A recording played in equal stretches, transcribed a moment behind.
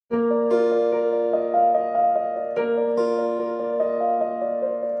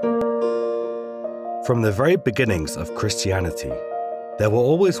From the very beginnings of Christianity, there were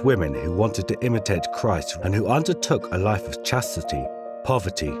always women who wanted to imitate Christ and who undertook a life of chastity,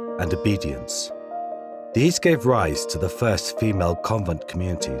 poverty, and obedience. These gave rise to the first female convent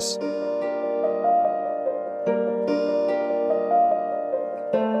communities.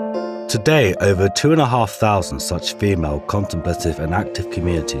 Today, over 2,500 such female contemplative and active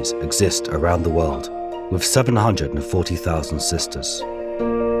communities exist around the world, with 740,000 sisters.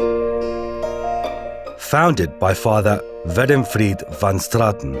 Founded by Father Werenfried van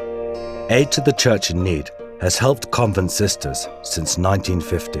Straten, Aid to the Church in Need has helped convent sisters since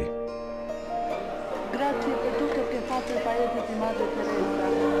 1950.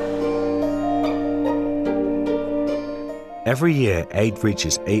 Every year, Aid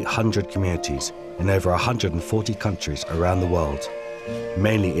reaches 800 communities in over 140 countries around the world,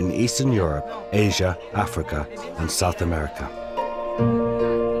 mainly in Eastern Europe, Asia, Africa, and South America.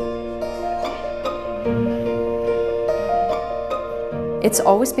 It's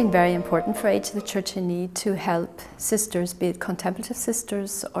always been very important for Aid to the Church in Need to help sisters, be it contemplative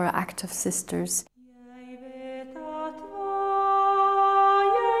sisters or active sisters.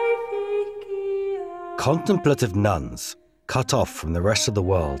 Contemplative nuns, cut off from the rest of the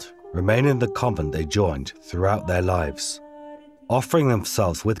world, remain in the convent they joined throughout their lives, offering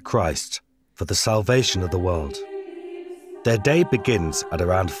themselves with Christ for the salvation of the world. Their day begins at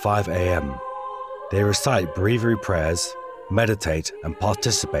around 5 a.m. They recite breviary prayers, meditate and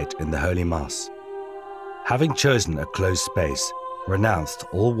participate in the Holy Mass. Having chosen a closed space, renounced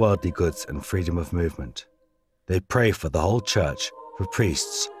all worldly goods and freedom of movement, they pray for the whole Church, for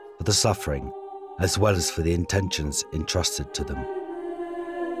priests, for the suffering, as well as for the intentions entrusted to them.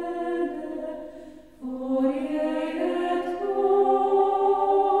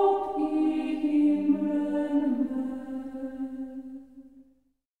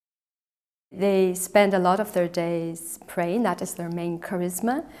 They spend a lot of their days praying, that is their main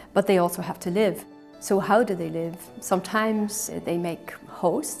charisma, but they also have to live. So how do they live? Sometimes they make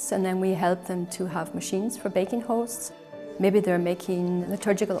hosts and then we help them to have machines for baking hosts. Maybe they're making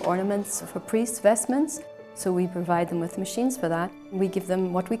liturgical ornaments for priests' vestments, so we provide them with machines for that. We give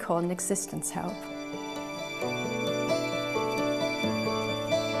them what we call an existence help.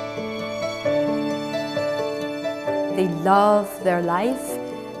 They love their life,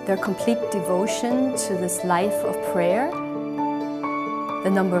 their complete devotion to this life of prayer, the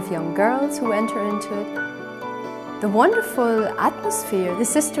number of young girls who enter into it, the wonderful atmosphere. The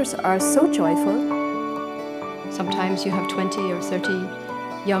sisters are so joyful. Sometimes you have 20 or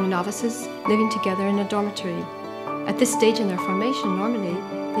 30 young novices living together in a dormitory. At this stage in their formation, normally,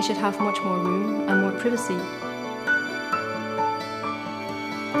 they should have much more room and more privacy.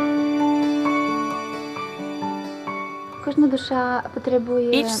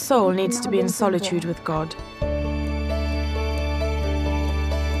 Each soul needs to be in solitude with God.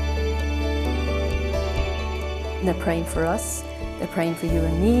 They're praying for us, they're praying for you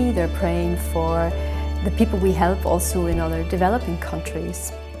and me, they're praying for the people we help also in other developing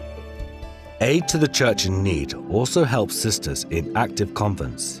countries. Aid to the Church in Need also helps sisters in active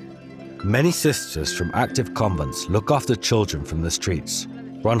convents. Many sisters from active convents look after children from the streets,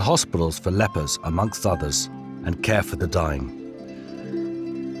 run hospitals for lepers amongst others, and care for the dying.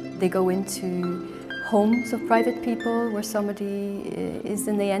 They go into homes of private people where somebody is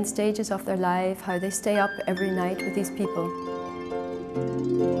in the end stages of their life, how they stay up every night with these people.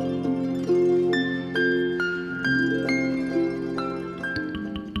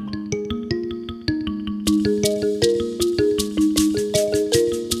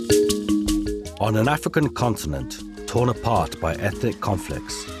 On an African continent torn apart by ethnic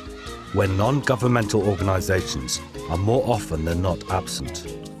conflicts, where non-governmental organizations are more often than not absent,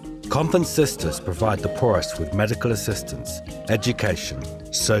 convent sisters provide the poorest with medical assistance, education,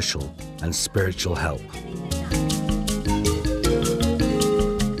 social and spiritual help.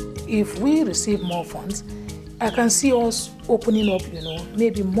 If we receive more funds, I can see us opening up,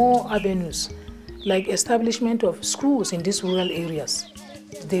 maybe more avenues, like establishment of schools in these rural areas.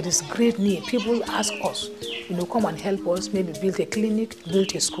 There is great need. People ask us, come and help us, maybe build a clinic,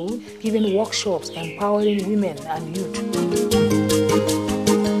 build a school, even workshops empowering women and youth.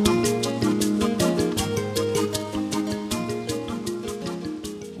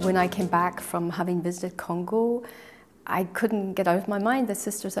 When I came back from having visited Congo, I couldn't get out of my mind the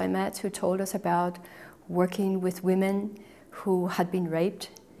sisters I met who told us about working with women who had been raped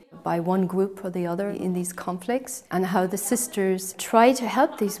by one group or the other in these conflicts, and how the sisters try to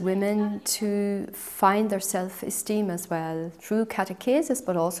help these women to find their self-esteem as well, through catechesis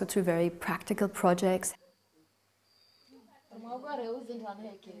but also through very practical projects.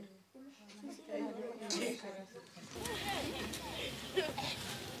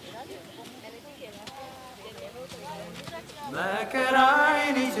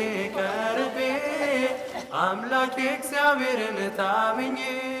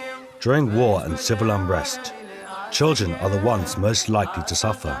 During war and civil unrest, children are the ones most likely to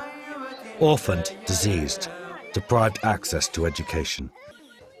suffer. Orphaned, diseased, deprived access to education.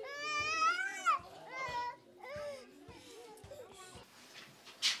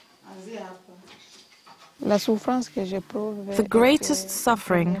 The greatest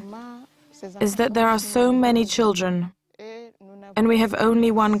suffering is that there are so many children and we have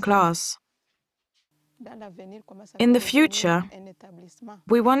only one class. In the future,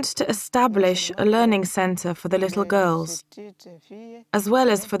 we want to establish a learning center for the little girls, as well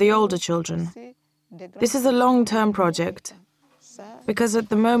as for the older children. This is a long-term project, because at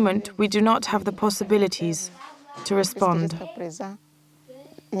the moment we do not have the possibilities to respond.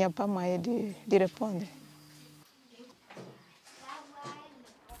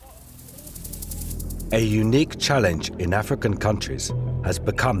 A unique challenge in African countries has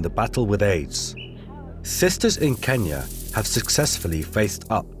become the battle with AIDS. Sisters in Kenya have successfully faced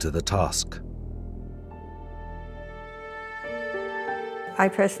up to the task. I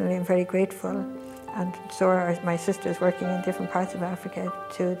personally am very grateful, and so are my sisters working in different parts of Africa,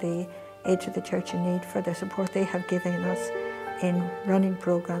 to the Age of the Church in Need for the support they have given us in running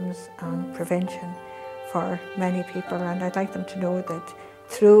programs on prevention for many people. And I'd like them to know that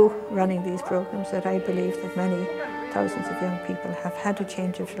through running these programs, that I believe that many thousands of young people have had a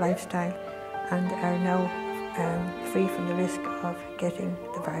change of lifestyle and are now free from the risk of getting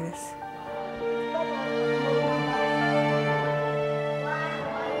the virus.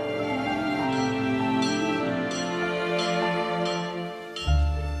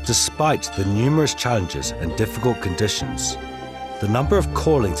 Despite the numerous challenges and difficult conditions, the number of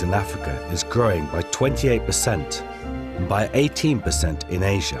callings in Africa is growing by 28% and by 18% in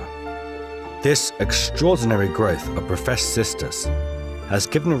Asia. This extraordinary growth of professed sisters has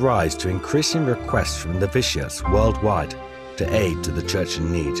given rise to increasing requests from novitiates worldwide to aid to the Church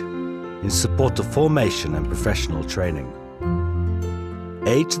in Need in support of formation and professional training.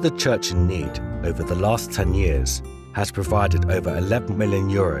 Aid to the Church in Need over the last 10 years has provided over 11 million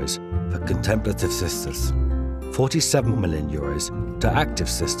euros for contemplative sisters, 47 million euros to active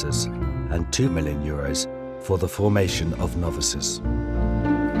sisters, and 2 million euros for the formation of novices.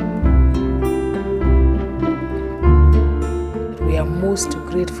 We are most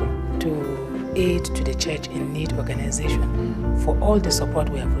grateful to Aid to the Church in Need organization for all the support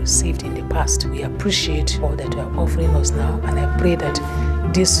we have received in the past. We appreciate all that you are offering us now, and I pray that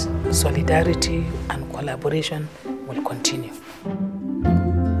this solidarity and collaboration will continue.